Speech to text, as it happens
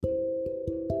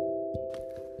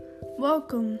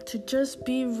Welcome to Just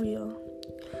Be Real.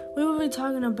 We will be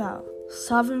talking about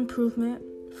self-improvement,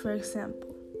 for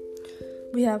example.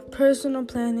 We have personal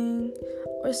planning,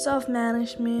 or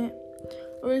self-management,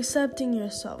 or accepting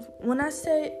yourself. When I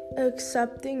say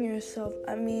accepting yourself,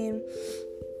 I mean,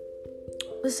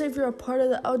 let's say if you're a part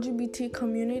of the LGBT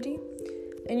community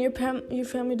and your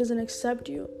family doesn't accept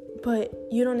you, but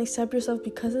you don't accept yourself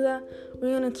because of that,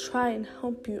 we're going to try and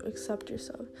help you accept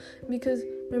yourself. Because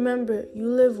remember, you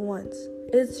live once.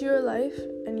 It's your life,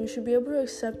 and you should be able to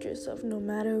accept yourself no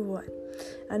matter what.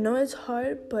 I know it's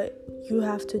hard, but you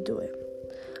have to do it.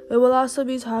 We will also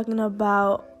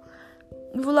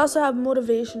have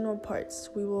motivational parts.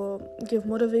 We will give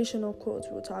motivational quotes.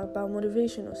 We will talk about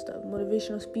motivational stuff,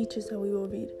 motivational speeches that we will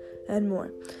read, and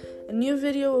more. A new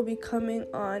video will be coming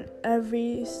on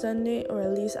every Sunday, or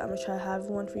at least I'm going to try to have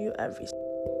one for you every Sunday.